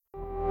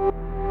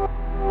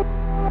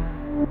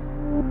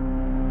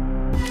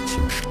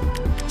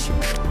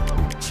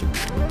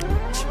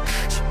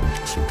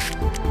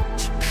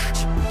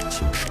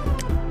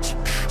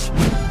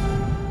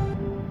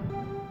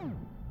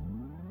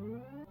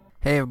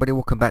Hey everybody,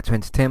 welcome back to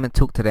Entertainment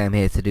Talk. Today I'm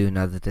here to do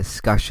another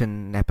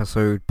discussion,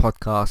 episode,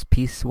 podcast,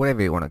 piece,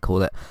 whatever you want to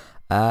call it.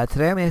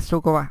 Today I'm here to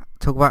talk about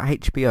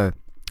HBO.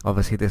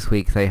 Obviously this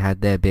week they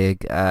had their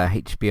big their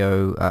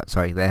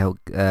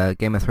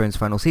Game of Thrones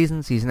final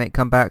season 8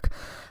 comeback.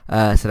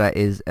 So that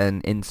is an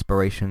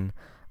inspiration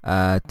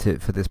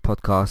for this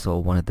podcast,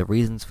 or one of the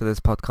reasons for this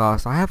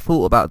podcast. I have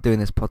thought about doing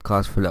this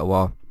podcast for a little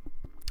while,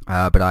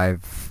 but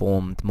I've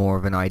formed more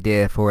of an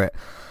idea for it.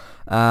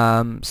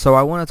 So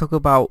I want to talk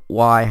about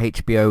why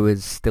HBO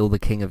is still the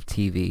king of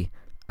TV,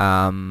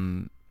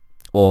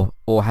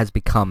 or has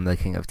become the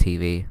king of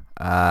TV,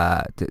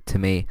 to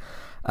me.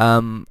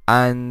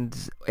 And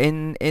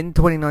in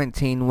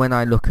 2019, when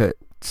I look at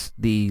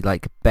the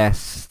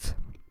best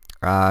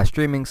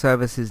streaming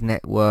services,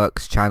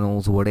 networks,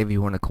 channels, or whatever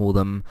you want to call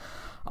them,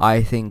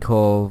 I think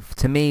of,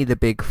 to me, the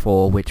big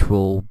four, which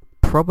will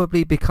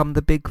probably become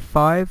the big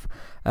five.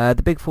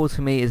 The big four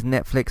to me is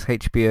Netflix,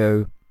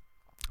 HBO,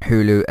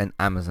 Hulu and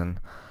Amazon,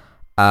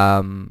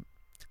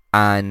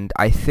 and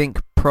I think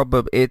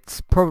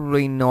it's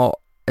probably not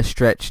a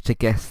stretch to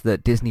guess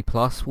that Disney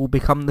Plus will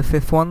become the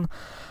fifth one.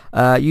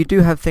 You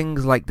do have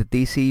things like the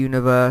DC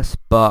universe,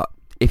 but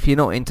if you're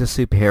not into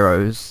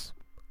superheroes,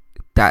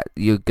 that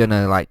you're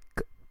gonna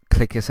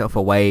click yourself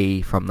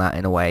away from that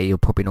in a way. You're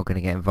probably not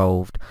gonna get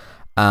involved.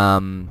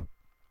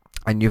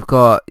 And you've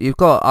got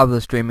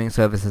other streaming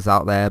services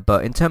out there,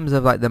 but in terms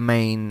of the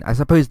main, I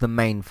suppose the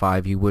main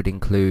five, you would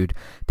include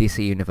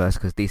DC Universe,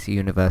 because DC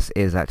Universe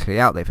is actually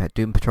out. They've had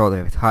Doom Patrol,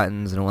 they've had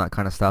Titans and all that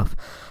kind of stuff.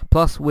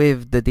 Plus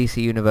with the DC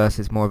Universe,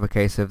 it's more of a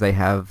case of they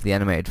have the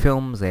animated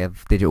films, they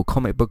have digital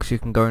comic books you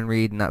can go and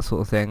read and that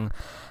sort of thing.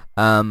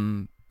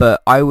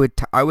 But I would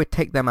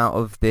take them out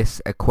of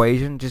this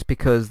equation just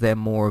because they're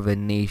more of a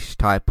niche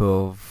type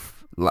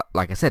of,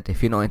 like I said,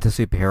 if you're not into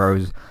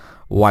superheroes,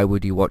 why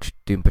would you watch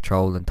Doom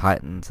Patrol and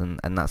Titans and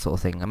that sort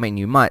of thing? I mean,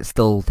 you might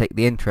still take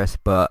the interest,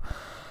 but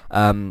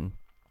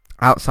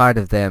outside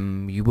of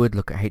them, you would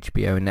look at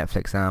HBO and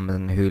Netflix,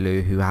 Amazon,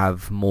 Hulu, who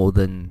have more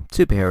than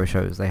superhero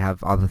shows. They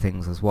have other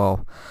things as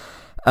well.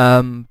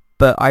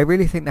 But I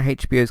really think that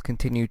HBO's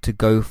continue to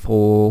go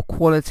for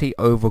quality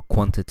over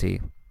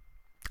quantity.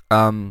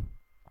 I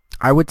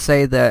would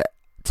say that,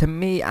 to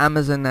me,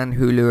 Amazon and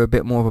Hulu are a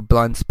bit more of a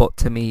blind spot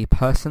to me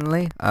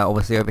personally.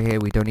 Obviously over here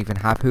we don't even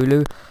have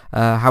Hulu.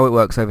 How it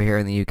works over here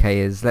in the UK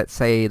is, let's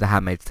say The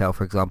Handmaid's Tale,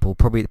 for example,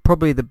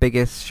 probably the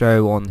biggest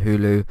show on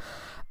Hulu,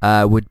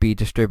 would be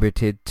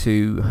distributed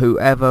to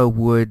whoever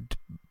would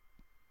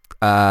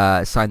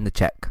sign the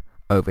check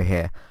over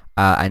here.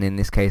 And in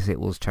this case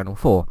it was Channel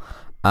 4.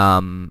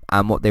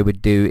 And what they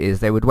would do is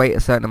they would wait a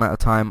certain amount of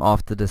time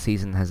after the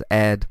season has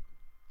aired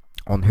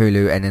on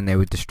Hulu, and then they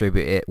would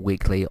distribute it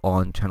weekly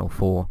on Channel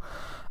 4.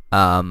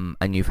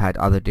 And you've had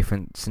other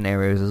different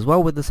scenarios as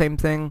well with the same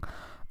thing.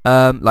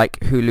 Like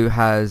Hulu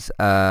has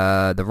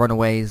The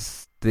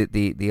Runaways,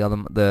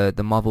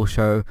 the Marvel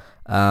show,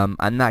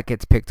 and that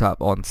gets picked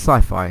up on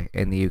Sci-Fi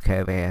in the UK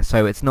over here.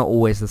 So it's not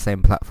always the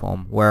same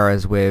platform.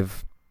 Whereas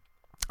with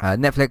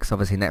Netflix,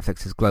 obviously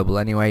Netflix is global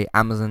anyway.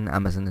 Amazon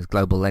is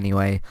global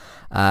anyway.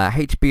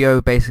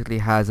 HBO basically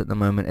has at the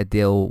moment a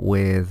deal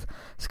with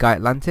Sky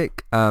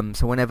Atlantic.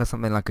 So whenever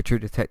something like a True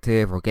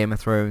Detective or Game of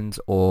Thrones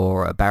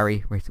or a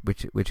Barry,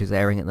 which is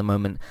airing at the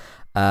moment,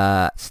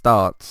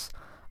 starts,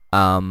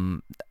 Sky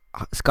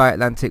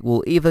Atlantic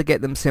will either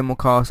get them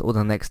simulcast or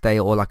the next day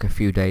or a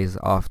few days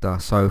after.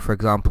 So for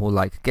example,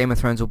 Game of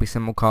Thrones will be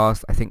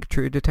simulcast. I think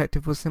True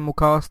Detective was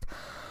simulcast.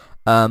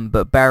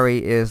 But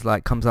Barry is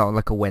comes out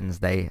on a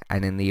Wednesday,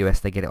 and in the US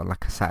they get it on a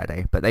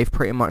Saturday. But they've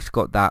pretty much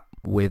got that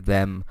with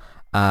them.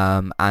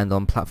 And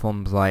on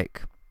platforms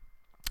like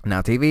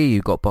Now TV,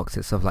 you've got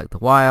boxes of The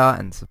Wire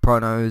and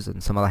Sopranos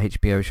and some other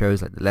HBO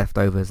shows like The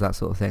Leftovers, that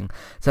sort of thing.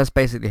 So that's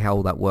basically how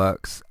all that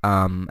works.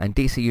 And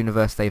DC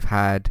Universe, they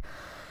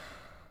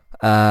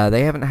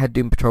haven't had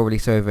Doom Patrol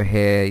release over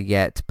here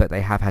yet, but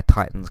they have had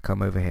Titans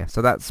come over here.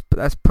 So that's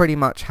pretty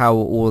much how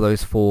all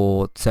those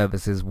four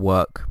services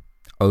work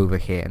over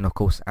here. And of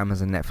course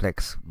Amazon,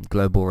 Netflix,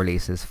 global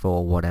releases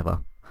for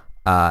whatever.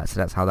 So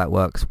that's how that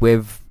works.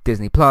 With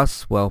Disney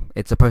Plus, well,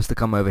 it's supposed to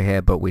come over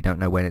here, but we don't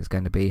know when it's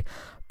going to be.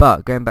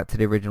 But going back to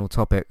the original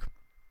topic,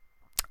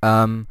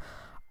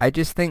 I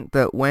just think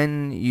that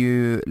when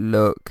you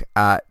look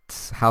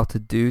at how to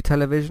do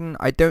television,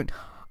 I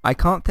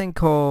can't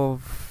think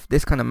of,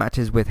 this kind of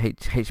matches with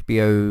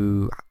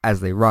HBO as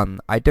they run.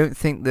 I don't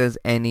think there's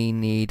any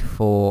need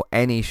for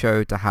any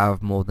show to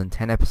have more than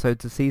 10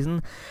 episodes a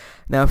season.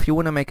 Now, if you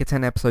want to make a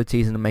 10 episode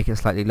season and make it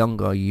slightly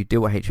longer, you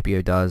do what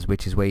HBO does,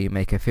 which is where you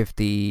make a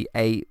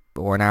 58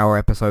 or an hour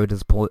episode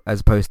as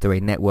opposed to a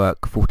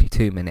network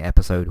 42-minute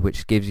episode,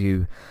 which gives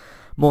you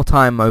more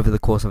time over the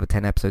course of a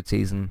 10 episode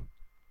season.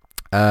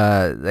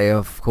 They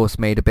of course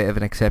made a bit of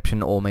an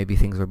exception, or maybe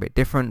things were a bit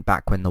different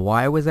back when The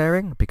Wire was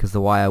airing, because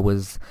The Wire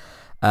was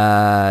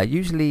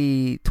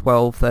usually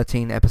 12,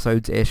 13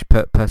 episodes-ish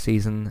per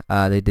season.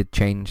 They did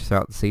change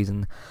throughout the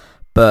season,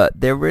 but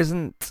there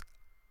isn't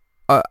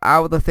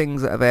out of the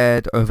things that have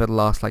aired over the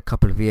last like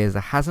couple of years,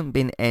 there hasn't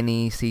been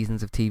any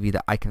seasons of TV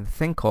that I can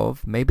think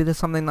of. Maybe there's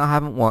something that I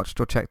haven't watched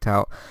or checked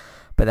out,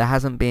 but there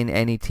hasn't been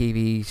any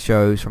TV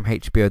shows from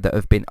HBO that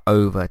have been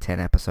over 10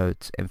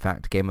 episodes. In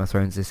fact, Game of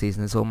Thrones this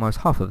season is almost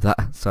half of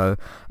that. So,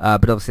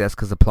 but obviously that's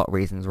because of plot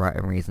reasons,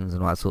 writing reasons,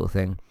 and all that sort of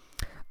thing.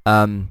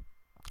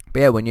 But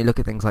yeah, when you look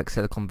at things like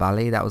Silicon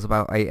Valley, that was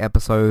about 8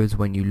 episodes.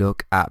 When you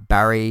look at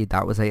Barry,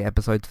 that was 8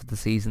 episodes for the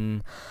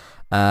season.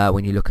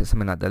 When you look at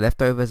something like The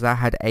Leftovers, that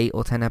had 8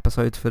 or 10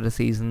 episodes for the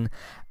season.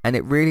 And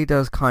it really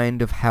does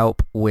kind of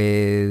help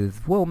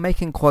with, well,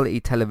 making quality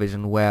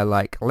television where,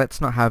 like, let's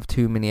not have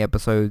too many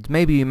episodes.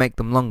 Maybe you make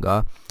them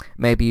longer.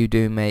 Maybe you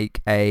do make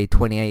a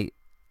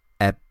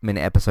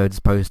 28-minute episode as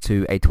opposed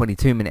to a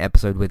 22-minute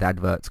episode with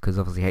adverts, because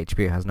obviously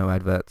HBO has no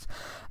adverts.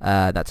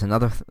 That's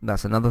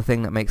another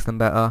thing that makes them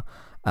better.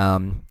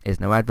 Is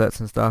no adverts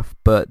and stuff.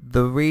 But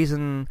the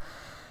reason,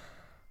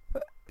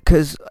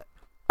 because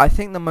I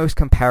think the most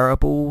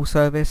comparable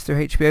service to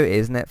HBO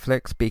is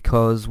Netflix,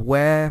 because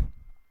where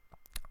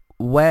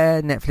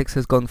Netflix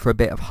has gone for a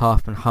bit of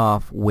half and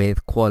half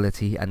with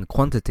quality and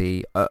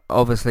quantity,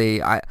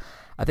 obviously I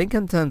think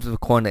in terms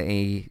of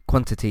quantity,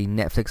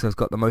 Netflix has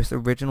got the most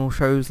original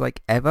shows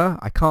like ever.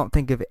 I can't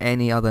think of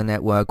any other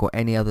network or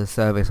any other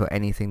service or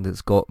anything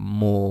that's got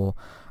more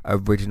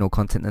original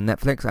content than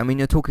Netflix. I mean,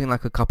 you're talking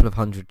like a couple of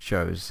hundred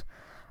shows.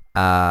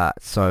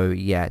 So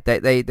yeah,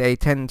 they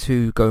tend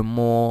to go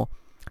more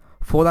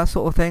for that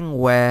sort of thing,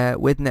 where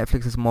with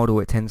Netflix's model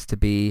it tends to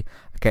be,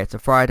 okay, it's a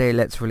Friday,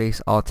 let's release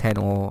our 10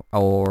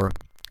 or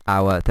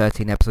our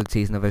 13 episode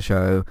season of a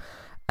show,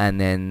 and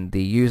then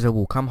the user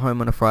will come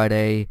home on a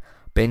Friday,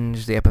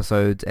 binge the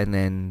episodes, and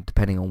then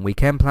depending on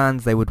weekend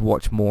plans they would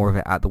watch more of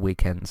it at the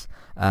weekends.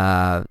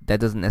 That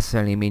doesn't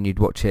necessarily mean you'd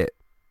watch it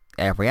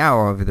every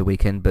hour over the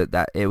weekend, but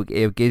that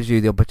it gives you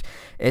the opportunity.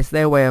 It's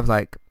their way of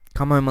like,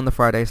 come home on the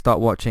Friday,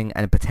 start watching,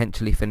 and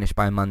potentially finish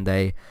by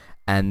Monday,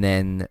 and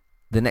then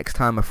the next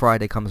time a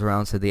Friday comes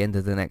around, so the end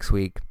of the next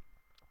week,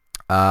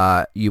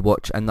 you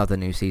watch another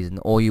new season,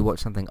 or you watch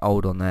something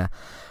old on there.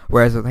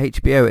 Whereas with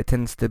HBO, it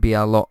tends to be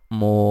a lot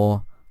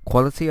more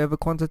quality over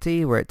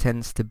quantity, where it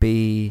tends to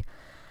be,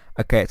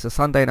 okay, it's a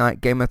Sunday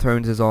night, Game of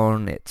Thrones is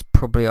on, it's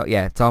probably,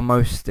 it's our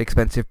most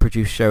expensive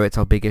produced show, it's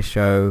our biggest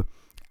show,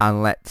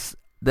 and let's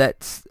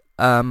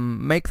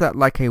make that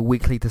like a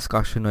weekly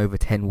discussion over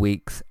 10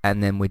 weeks,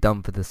 and then we're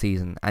done for the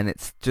season. And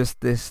it's just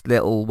this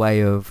little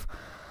way of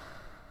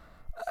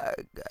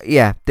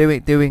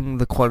doing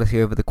the quality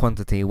over the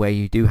quantity, where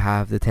you do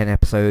have the 10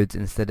 episodes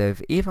instead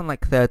of even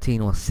like 13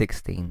 or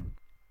 16,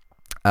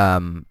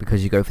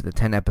 because you go for the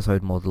 10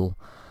 episode model.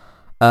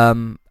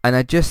 And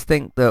I just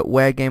think that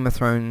where where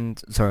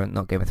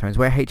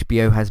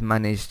HBO has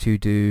managed to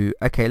do,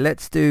 okay,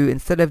 let's do,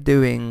 instead of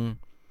doing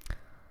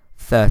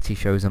 30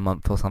 shows a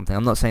month or something,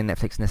 I'm not saying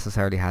Netflix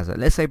necessarily has it,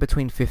 let's say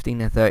between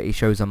 15 and 30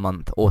 shows a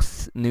month, or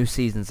new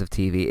seasons of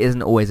TV. It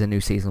isn't always a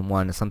new season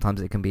 1, sometimes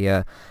it can be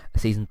a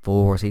season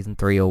 4 or season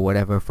 3 or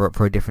whatever for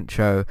a different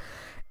show.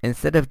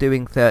 Instead of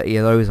doing 30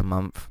 of those a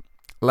month,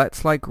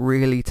 let's like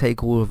really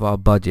take all of our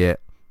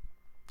budget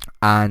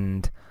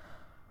and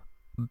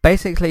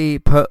basically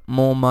put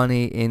more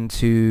money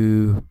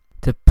into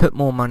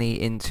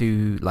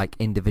like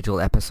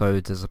individual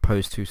episodes, as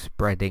opposed to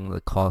spreading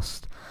the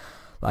cost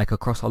like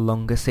across a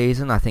longer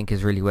season. I think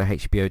is really where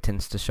HBO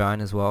tends to shine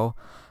as well.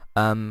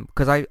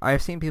 Because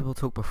I've seen people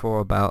talk before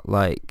about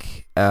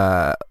like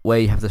where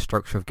you have the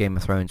structure of Game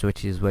of Thrones,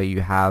 which is where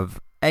you have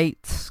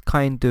 8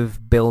 kind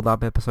of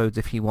build-up episodes,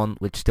 if you want,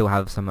 which still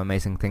have some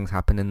amazing things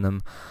happen in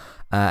them.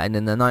 And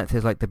then the 9th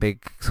is like the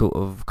big sort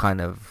of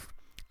kind of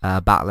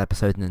battle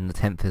episode, and then the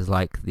 10th is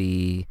like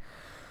the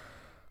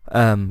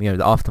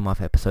the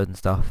aftermath episode and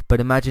stuff. But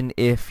imagine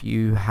if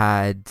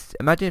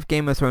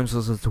Game of Thrones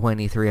was a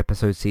 23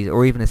 episode season,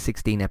 or even a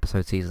 16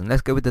 episode season.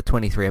 Let's go with the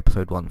 23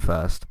 episode one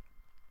first,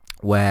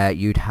 where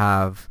you'd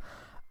have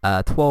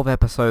 12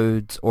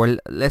 episodes, or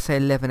let's say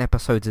 11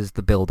 episodes is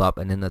the build up,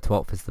 and then the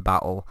 12th is the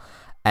battle,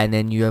 and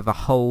then you have a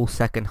whole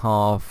second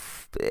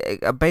half,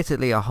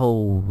 basically a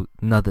whole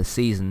another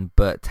season,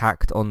 but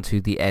tacked onto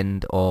the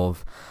end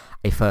of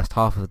a first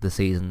half of the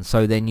season.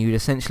 So then you'd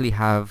essentially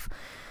have,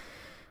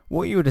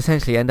 what you would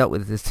essentially end up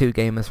with is 2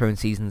 Game of Thrones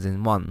seasons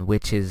in one,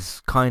 which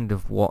is kind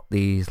of what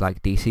these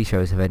like DC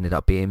shows have ended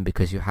up being,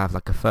 because you have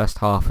like a first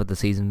half of the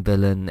season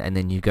villain, and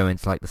then you go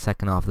into like the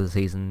second half of the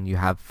season, you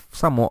have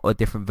somewhat a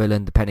different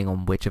villain depending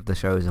on which of the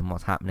shows and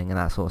what's happening and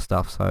that sort of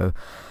stuff. So,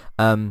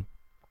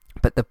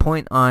 but the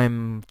point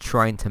I'm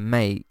trying to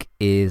make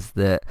is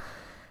that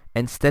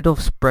instead of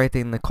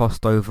spreading the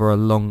cost over a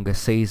longer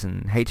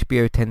season,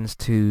 HBO tends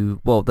to,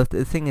 well, the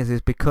thing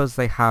is because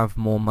they have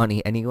more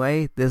money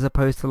anyway, as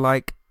opposed to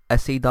like a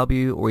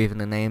CW or even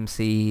an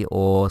AMC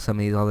or some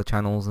of these other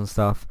channels and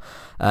stuff.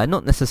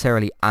 Not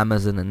necessarily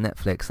Amazon and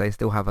Netflix, they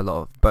still have a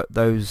lot of, but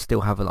those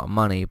still have a lot of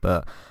money,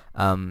 but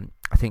I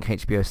think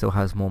HBO still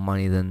has more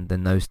money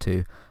than those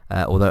two,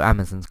 although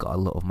Amazon's got a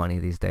lot of money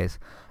these days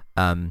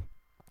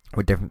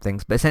with different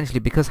things. But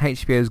essentially, because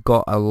HBO's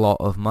got a lot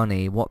of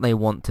money, what they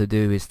want to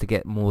do is to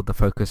get more of the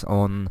focus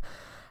on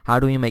how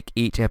do we make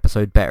each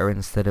episode better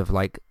instead of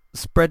like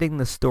spreading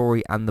the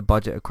story and the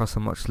budget across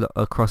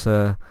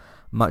a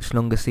much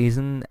longer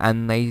season,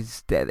 and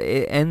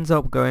it ends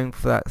up going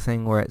for that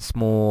thing where it's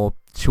more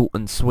short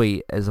and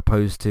sweet as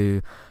opposed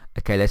to,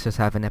 okay, let's just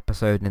have an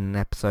episode and an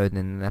episode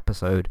and an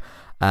episode.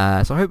 So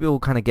I hope you all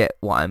kind of get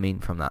what I mean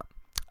from that.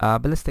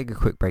 But let's take a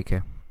quick break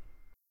here.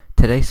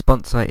 Today's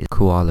sponsor is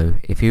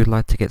Kualu. If you'd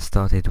like to get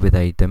started with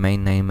a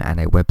domain name and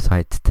a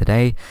website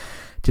today,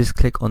 just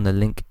click on the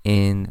link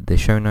in the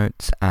show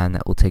notes and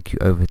that will take you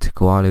over to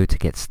Kualu to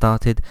get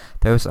started.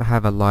 They also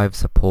have a live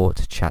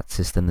support chat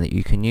system that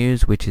you can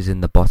use, which is in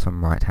the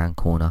bottom right hand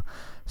corner.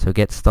 So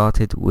get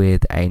started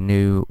with a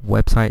new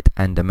website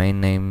and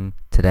domain name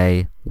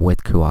today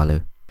with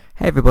Kualu.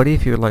 Hey everybody,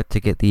 if you would like to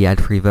get the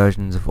ad-free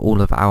versions of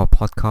all of our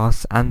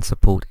podcasts and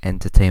support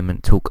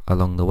Entertainment Talk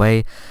along the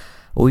way,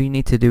 all you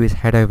need to do is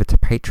head over to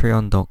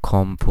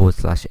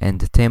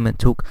patreon.com/entertainment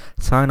talk.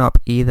 Sign up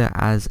either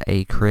as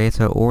a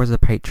creator or as a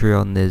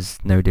Patreon. There's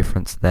no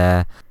difference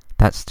there.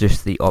 That's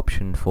just the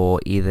option for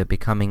either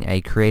becoming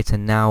a creator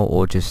now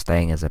or just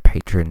staying as a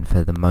patron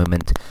for the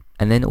moment.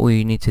 And then all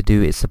you need to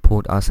do is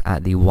support us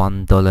at the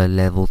 $1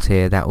 level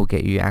tier. That will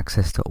get you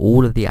access to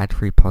all of the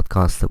ad-free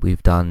podcasts that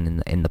we've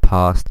done in the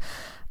past,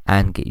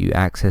 and get you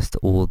access to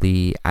all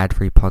the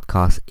ad-free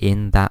podcasts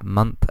in that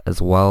month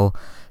as well.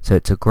 So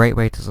it's a great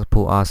way to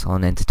support us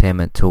on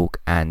Entertainment Talk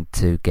and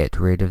to get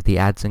rid of the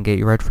ads and get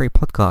your ad-free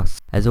podcasts.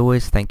 As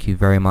always, thank you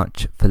very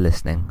much for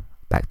listening.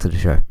 Back to the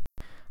show.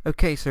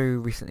 Okay, so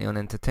recently on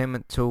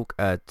Entertainment Talk,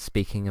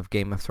 speaking of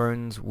Game of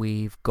Thrones,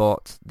 we've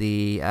got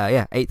the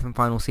 8th and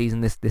final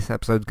season. This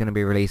episode's going to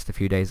be released a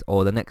few days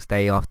or the next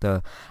day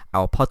after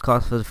our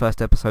podcast for the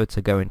first episode,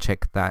 so go and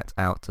check that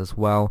out as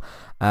well.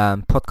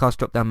 Podcast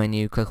drop down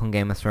menu, click on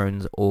Game of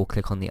Thrones or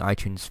click on the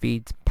iTunes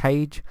feeds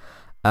page.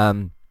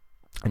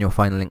 And you'll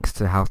find links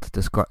to how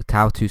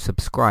to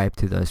subscribe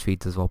to those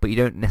feeds as well. But you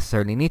don't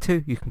necessarily need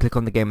to. You can click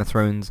on the Game of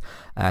Thrones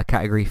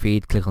category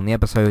feed, click on the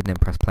episode, and then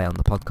press play on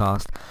the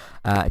podcast.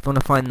 If you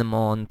want to find them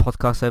on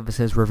podcast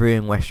services,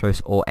 Reviewing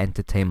Westeros or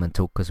Entertainment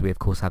Talk, because we of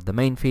course have the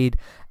main feed,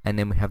 and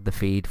then we have the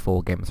feed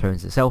for Game of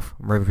Thrones itself,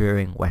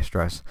 Reviewing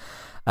Westeros.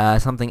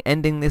 Something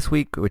ending this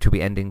week, which will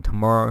be ending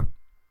tomorrow.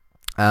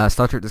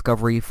 Star Trek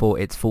Discovery for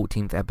its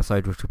 14th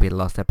episode, which will be the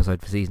last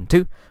episode for season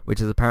 2, which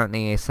is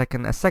apparently a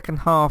second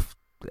half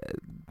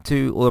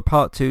to, or a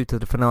part 2 to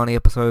the finale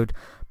episode,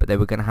 but they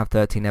were going to have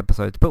 13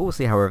 episodes, but we'll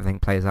see how everything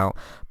plays out.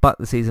 But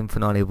the season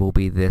finale will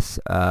be this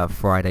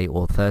Friday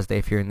or Thursday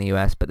if you're in the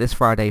US, but this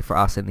Friday for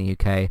us in the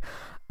UK,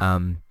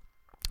 and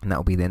that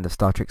will be the end of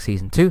Star Trek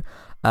season 2.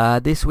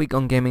 This week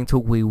on Gaming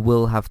Talk we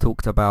will have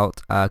talked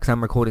about, because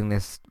I'm recording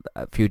this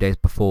a few days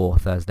before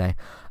Thursday,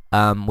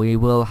 we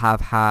will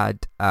have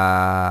had,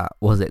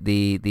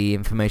 the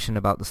information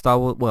about the Star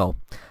Wars, well,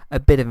 a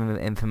bit of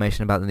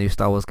information about the new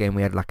Star Wars game.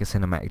 We had like a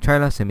cinematic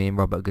trailer, so me and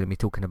Robert are going to be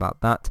talking about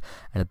that,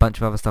 and a bunch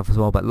of other stuff as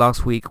well. But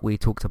last week we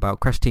talked about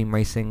Crash Team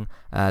Racing,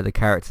 the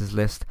characters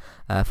list,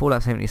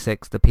 Fallout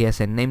 76, the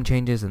PSN name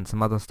changes, and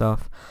some other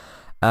stuff.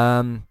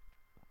 On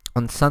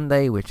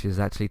Sunday, which is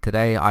actually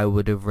today, I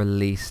would have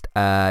released 2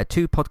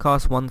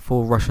 podcasts, one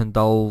for Russian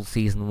Doll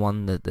Season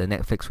 1, the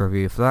Netflix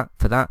review for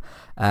that,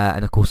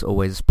 and of course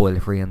always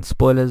spoiler-free and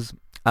spoilers,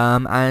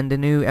 and a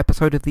new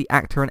episode of the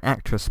Actor and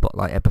Actress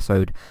Spotlight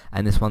episode,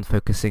 and this one's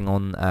focusing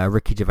on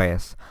Ricky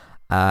Gervais.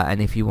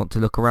 And if you want to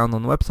look around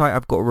on the website,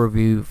 I've got a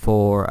review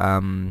for,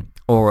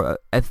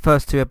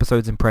 first 2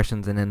 episodes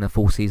impressions, and then a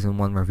full Season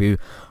 1 review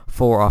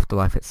for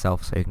Afterlife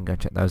itself, so you can go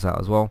check those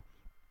out as well.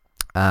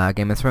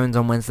 Game of Thrones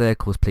on Wednesday, of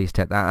course, please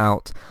check that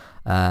out.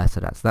 So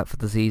that's that for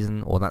the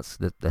season, or that's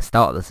the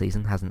start of the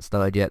season, hasn't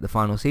started yet, the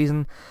final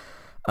season.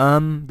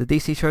 The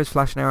DC shows,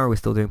 Flash and Arrow, we're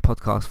still doing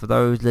podcasts for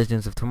those.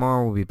 Legends of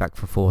Tomorrow will be back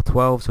for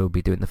 412, so we'll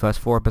be doing the first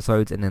 4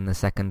 episodes, and then the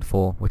second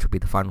 4, which will be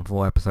the final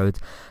 4 episodes.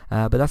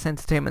 But that's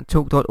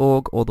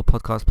entertainmenttalk.org, or the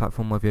podcast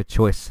platform of your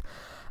choice.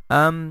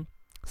 So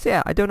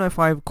yeah, I don't know if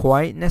I've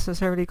quite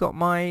necessarily got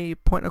my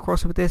point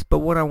across with this, but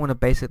what I want to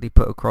basically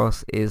put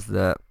across is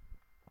that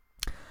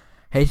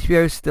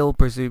HBO is still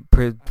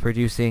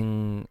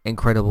producing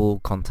incredible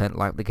content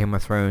like the Game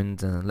of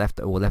Thrones and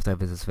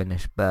Leftovers is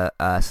finished, but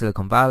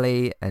Silicon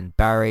Valley and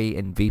Barry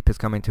and Veep is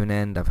coming to an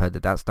end. I've heard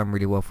that that's done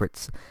really well for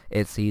its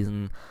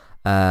season,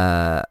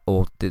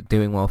 or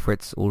doing well for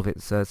all of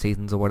its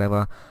seasons or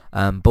whatever.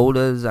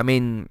 Ballers, I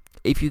mean,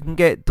 if you can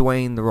get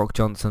Dwayne "The Rock"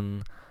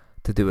 Johnson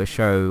to do a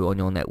show on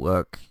your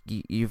network,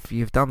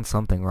 you've done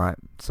something right.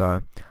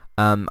 So,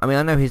 I mean,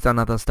 I know he's done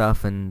other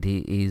stuff and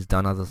he's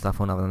done other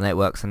stuff on other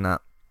networks and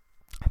that.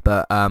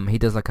 But he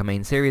does like a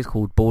main series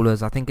called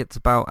Ballers. I think it's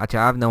about, actually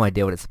I have no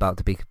idea what it's about,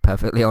 to be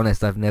perfectly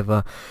honest. I've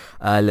never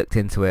looked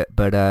into it,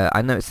 but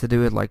I know it's to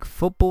do with like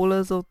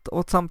footballers or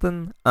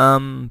something.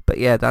 But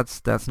yeah,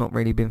 that's not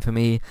really been for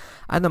me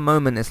at the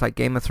moment. It's like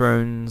Game of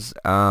Thrones,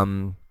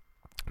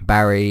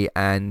 Barry,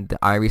 and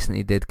I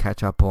recently did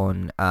catch up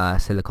on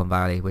Silicon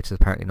Valley, which is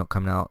apparently not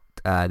coming out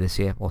this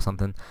year or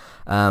something.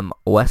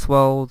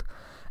 Westworld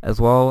as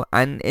well,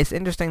 and it's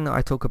interesting that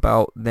I talk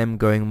about them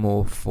going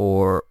more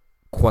for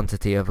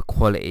quantity over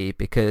quality,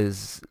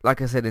 because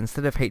like I said,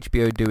 instead of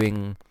HBO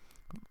doing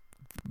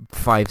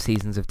 5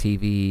 seasons of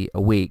TV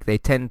a week, they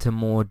tend to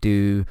more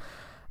do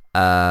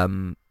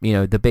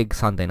the big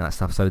Sunday night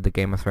stuff, so the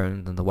Game of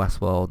Thrones and the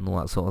Westworld and all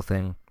that sort of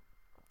thing,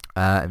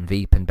 and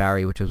Veep and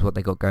Barry, which is what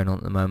they got going on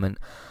at the moment.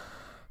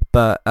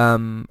 But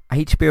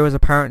HBO has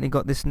apparently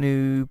got this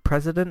new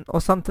president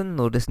or something,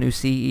 or this new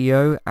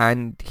CEO,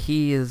 and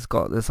he has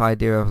got this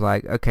idea of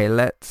like, okay,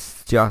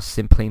 let's just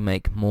simply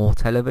make more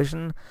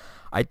television.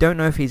 I don't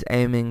know if he's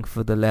aiming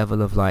for the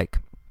level of like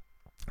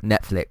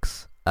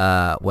Netflix,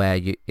 where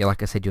you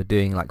like I said, you're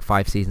doing like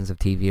 5 seasons of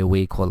TV a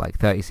week or like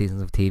 30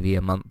 seasons of TV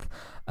a month.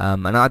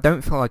 And I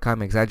don't feel like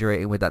I'm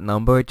exaggerating with that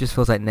number. It just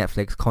feels like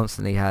Netflix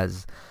constantly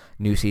has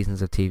new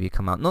seasons of TV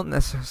come out. Not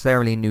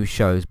necessarily new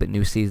shows, but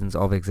new seasons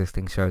of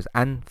existing shows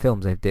and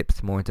films. They've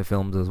dipped more into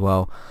films as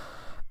well.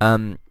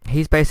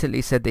 He's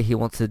basically said that he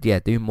wants to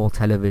do more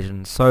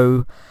television.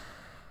 So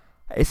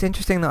it's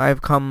interesting that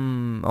I've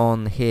come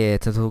on here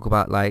to talk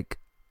about like,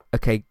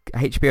 okay,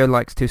 HBO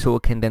likes to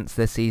sort of condense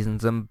their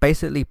seasons and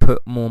basically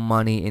put more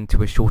money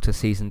into a shorter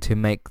season to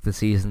make the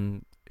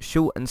season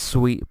short and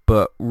sweet,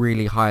 but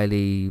really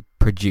highly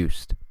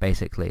produced,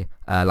 basically.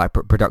 Like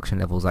production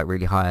levels like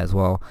really high as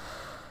well.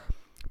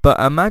 But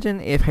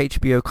imagine if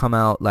HBO come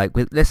out like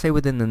let's say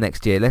within the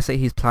next year. Let's say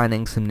he's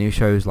planning some new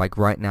shows like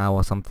right now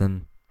or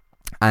something,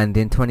 and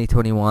in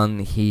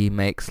 2021 he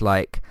makes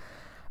like,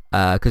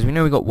 because we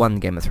know we got one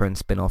Game of Thrones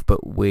spin-off, but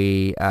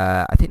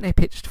I think they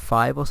pitched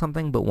 5 or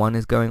something, but 1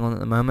 is going on at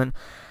the moment.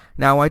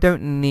 Now I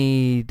don't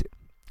need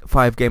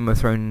 5 Game of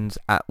Thrones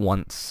at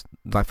once,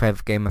 like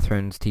 5 Game of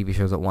Thrones TV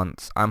shows at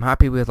once. I'm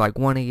happy with like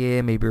 1 a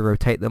year, maybe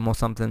rotate them or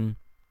something,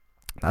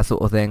 that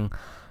sort of thing.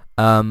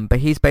 But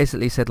he's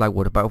basically said like,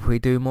 what about if we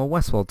do more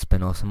Westworld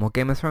spin-offs and more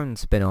Game of Thrones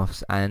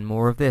spin-offs and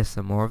more of this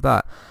and more of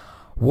that?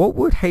 What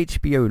would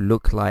HBO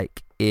look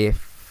like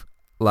if,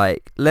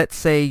 like, let's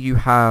say you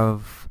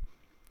have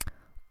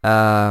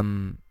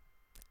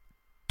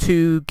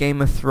 2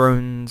 Game of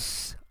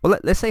Thrones, or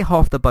let's say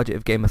half the budget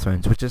of Game of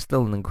Thrones, which is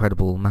still an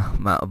incredible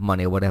amount of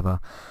money or whatever.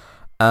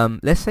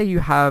 Let's say you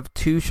have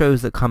 2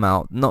 shows that come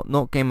out,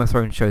 not Game of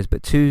Thrones shows,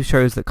 but 2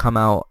 shows that come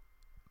out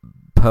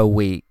per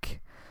week.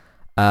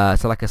 So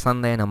like a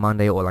Sunday and a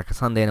Monday, or like a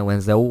Sunday and a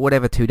Wednesday, or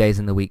whatever 2 days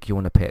in the week you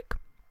want to pick.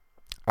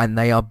 And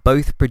they are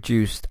both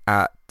produced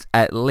at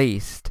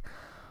least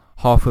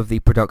half of the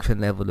production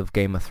level of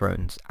Game of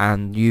Thrones.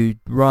 And you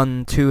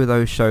run 2 of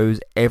those shows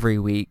every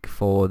week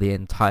for the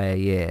entire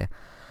year.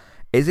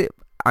 Is it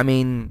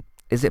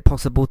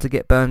possible to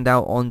get burned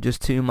out on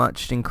just too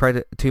much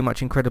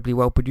incredibly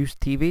well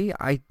produced TV?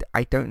 I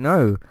don't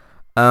know.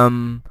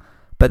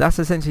 But that's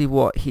essentially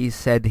what he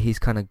said he's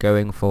kind of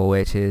going for,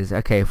 which is,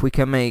 okay, if we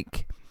can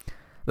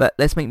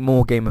let's make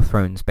more Game of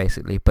Thrones,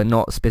 basically, but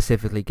not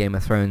specifically Game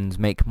of Thrones,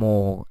 make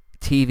more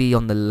TV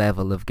on the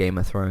level of Game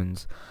of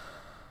Thrones.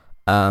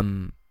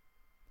 That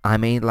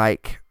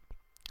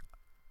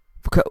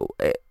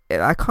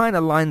kind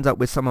of lines up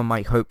with some of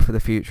my hope for the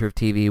future of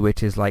TV,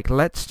 which is like,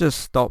 let's just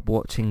stop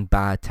watching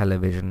bad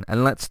television,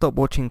 and let's stop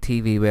watching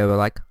TV where we're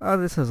like, oh,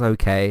 this is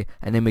okay,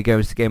 and then we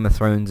go to Game of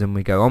Thrones and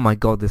we go, oh my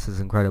god, this is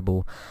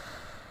incredible.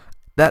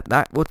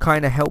 That would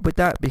kind of help with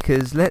that,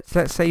 because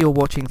let's say you're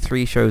watching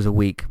 3 shows a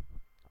week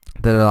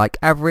that are like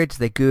average,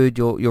 they're good,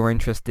 you're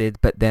interested,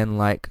 but then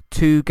like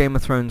 2 Game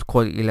of Thrones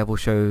quality level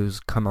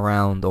shows come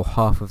around, or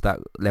half of that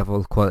level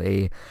of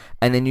quality,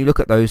 and then you look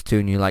at those 2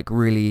 and you're like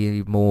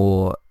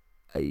you're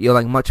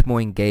like much more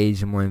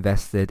engaged and more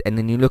invested, and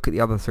then you look at the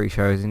other 3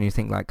 shows and you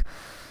think like,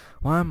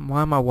 why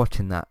am I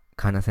watching that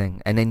kind of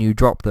thing, and then you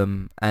drop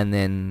them, and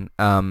then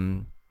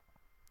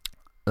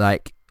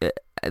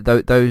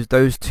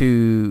those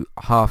 2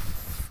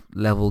 half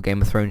level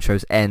Game of Thrones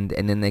shows end,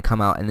 and then they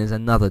come out and there's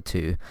another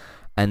 2,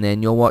 and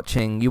then you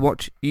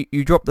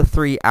drop the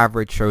 3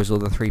 average shows or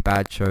the 3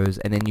 bad shows,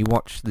 and then you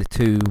watch the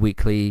 2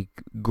 weekly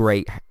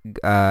great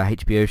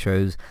HBO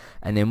shows,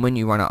 and then when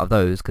you run out of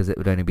those, because it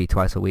would only be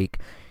twice a week,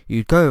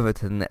 you'd go over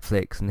to the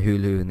Netflix and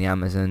Hulu and the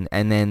Amazon,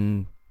 and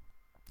then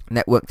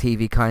network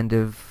TV kind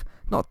of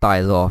not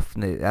dies off.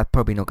 That's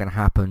probably not going to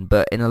happen,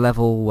 but in a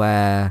level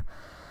where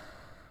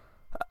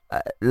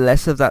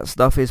less of that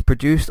stuff is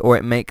produced, or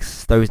it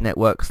makes those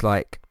networks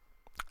like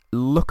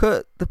look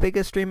at the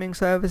bigger streaming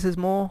services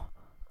more,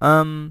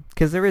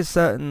 because there is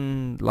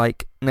certain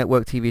like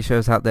network TV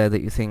shows out there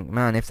that you think,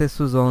 man, if this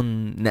was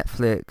on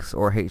Netflix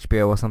or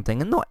HBO or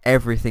something, and not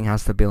everything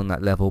has to be on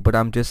that level, but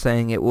I'm just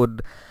saying it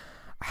would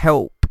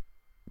help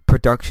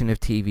production of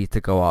TV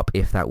to go up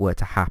if that were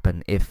to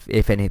happen,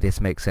 if any of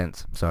this makes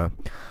sense. So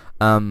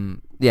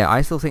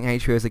I still think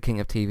HBO is the king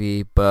of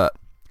TV, but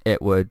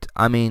it would,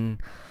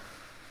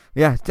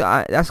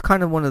 that's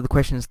kind of one of the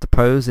questions to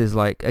pose, is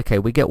like, okay,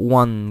 we get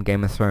 1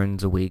 Game of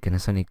Thrones a week and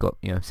it's only got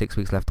 6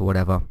 weeks left or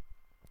whatever.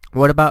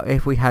 What about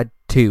if we had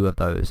 2 of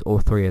those or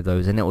 3 of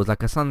those, and it was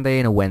like a Sunday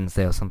and a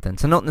Wednesday or something?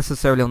 So not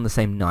necessarily on the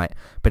same night,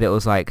 but it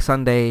was like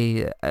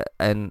Sunday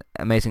an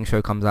amazing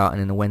show comes out,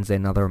 and then a Wednesday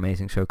another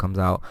amazing show comes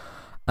out.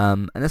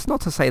 And it's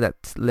not to say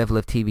that level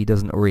of TV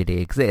doesn't already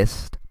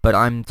exist, but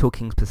I'm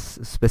talking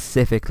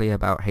specifically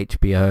about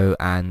HBO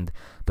and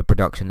the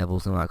production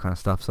levels and all that kind of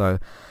stuff. So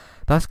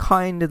that's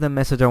kind of the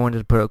message I wanted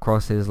to put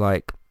across, is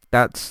like,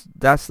 that's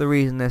the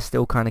reason they're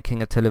still kind of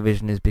king of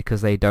television, is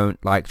because they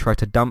don't like try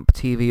to dump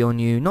TV on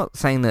you. Not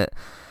saying that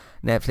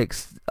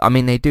Netflix, I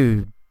mean, they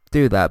do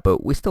that,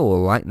 but we still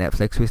all like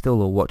Netflix. We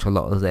still all watch a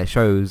lot of their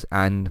shows,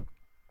 and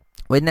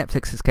with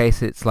Netflix's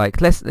case, it's like,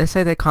 let's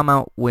say they come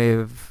out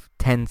with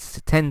 10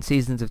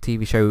 seasons of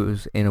TV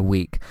shows in a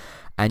week,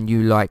 and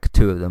you like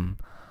 2 of them,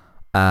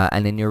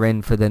 and then you're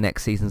in for the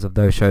next seasons of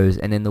those shows,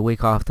 and then the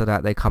week after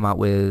that they come out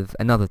with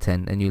another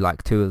 10 and you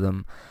like 2 of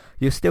them.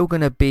 You're still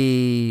going to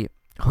be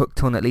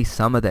hooked on at least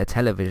some of their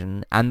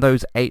television, and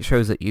those 8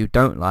 shows that you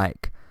don't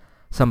like,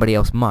 somebody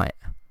else might,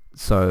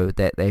 so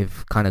that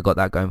they've kind of got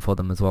that going for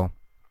them as well.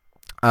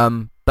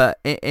 But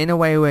in a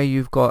way where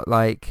you've got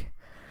like,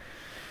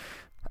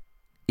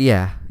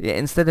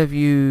 instead of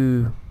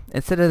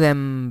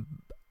them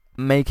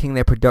making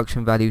their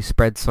production value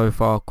spread so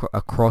far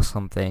across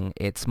something,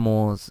 it's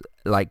more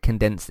like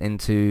condensed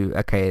into,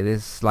 okay,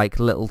 this like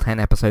little 10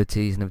 episode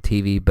season of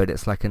TV, but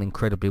it's like an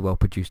incredibly well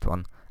produced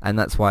one, and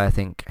that's why I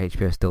think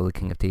HBO is still the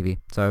king of TV.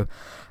 So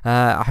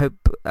I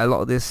hope a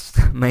lot of this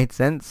made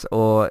sense,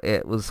 or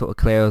it was sort of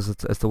clear as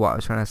to what I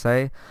was trying to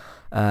say,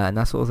 and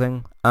that sort of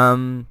thing.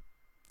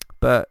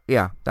 But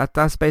yeah,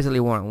 that's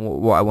basically what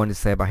I wanted to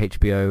say about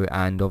HBO,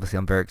 and obviously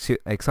I'm very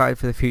excited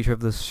for the future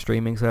of the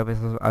streaming service,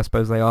 I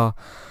suppose they are.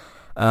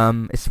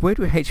 It's weird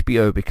with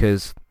HBO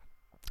because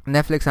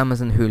Netflix,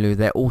 Amazon, Hulu,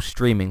 they're all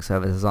streaming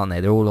services, aren't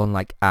they? They're all on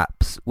like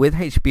apps. With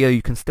HBO,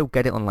 you can still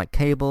get it on like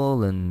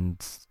cable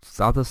and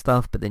other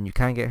stuff, but then you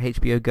can get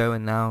HBO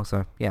going now.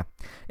 So yeah,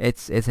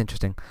 it's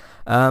interesting.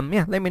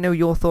 Let me know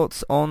your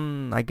thoughts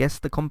on, I guess,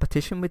 the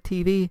competition with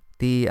TV,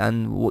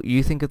 and what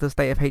you think of the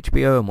state of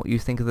HBO, and what you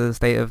think of the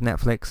state of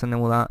Netflix and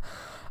all that,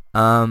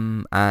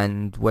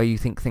 and where you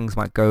think things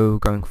might go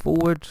going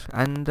forward.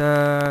 And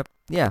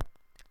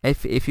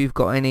if you've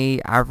got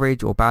any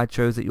average or bad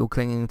shows that you're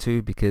clinging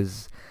to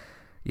because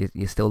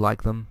you still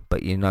like them,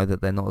 but you know that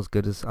they're not as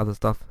good as other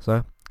stuff.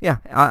 So yeah,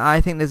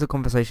 I think there's a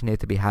conversation here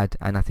to be had,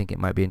 and I think it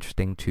might be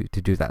interesting to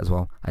do that as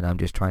well, and I'm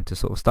just trying to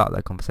sort of start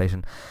that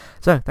conversation.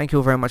 So thank you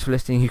all very much for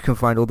listening. You can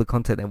find all the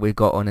content that we've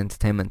got on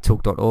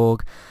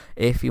entertainmenttalk.org.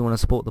 If you want to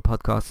support the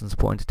podcast and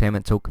support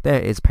Entertainment Talk, there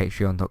is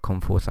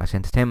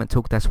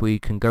patreon.com/entertainmenttalk. That's where you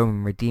can go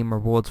and redeem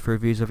rewards for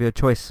reviews of your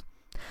choice.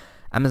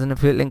 Amazon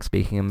affiliate link.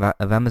 Speaking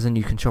of Amazon,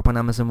 you can shop on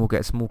Amazon. We'll get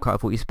a small cut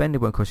of what you spend.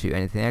 It won't cost you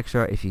anything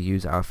extra if you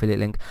use our affiliate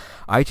link.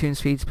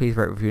 iTunes feeds, please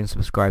rate, review and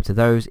subscribe to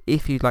those.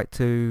 If you'd like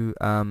to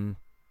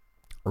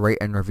rate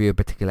and review a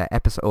particular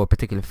episode or a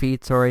particular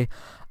feed,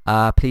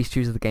 please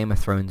choose the Game of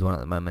Thrones one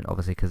at the moment,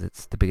 obviously, because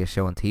it's the biggest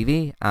show on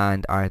TV,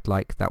 and I'd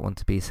like that one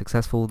to be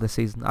successful this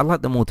season. I'd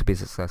like them all to be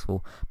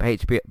successful,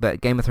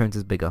 but Game of Thrones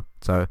is bigger,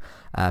 so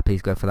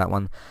please go for that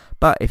one.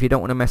 But if you don't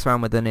want to mess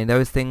around with any of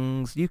those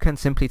things, you can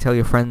simply tell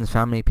your friends,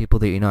 family, people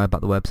that you know about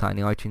the website and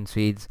the iTunes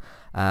feeds,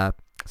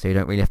 so you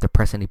don't really have to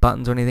press any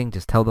buttons or anything.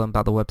 Just tell them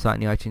about the website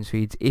and the iTunes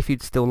feeds. If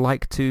you'd still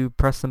like to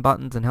press some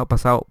buttons and help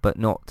us out, but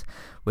not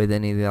with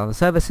any of the other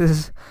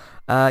services,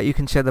 you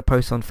can share the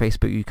posts on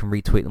Facebook. You can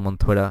retweet them on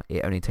Twitter.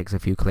 It only takes a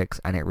few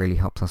clicks, and it really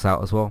helps us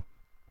out as well.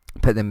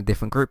 Put them in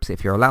different groups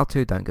if you're allowed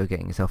to. Don't go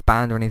getting yourself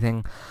banned or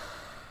anything.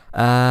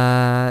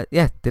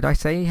 Did I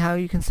say how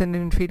you can send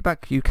in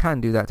feedback? You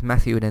can do that to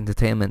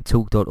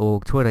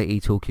Matthew@entertainmenttalk.org, Twitter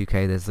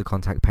eTalkUK. There's the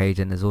contact page,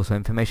 and there's also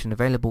information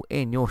available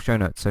in your show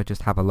notes, so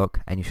just have a look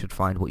and you should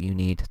find what you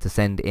need to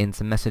send in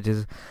some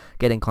messages,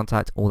 get in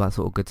contact, all that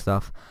sort of good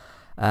stuff.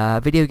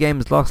 Video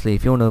games, lastly,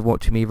 if you want to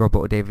watch me, Robert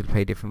or David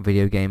play different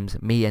video games,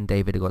 me and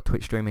David have got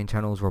Twitch streaming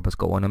channels. Robert's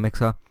got one on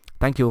Mixer.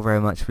 Thank you all very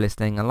much for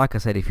listening, and like I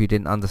said, if you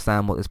didn't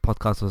understand what this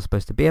podcast was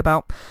supposed to be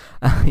about,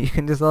 you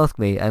can just ask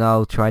me, and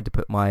I'll try to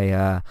put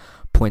my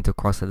point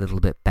across a little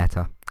bit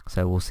better.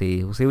 So we'll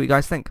see what you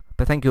guys think.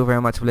 But thank you all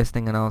very much for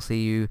listening, and I'll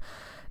see you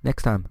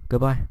next time.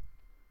 Goodbye.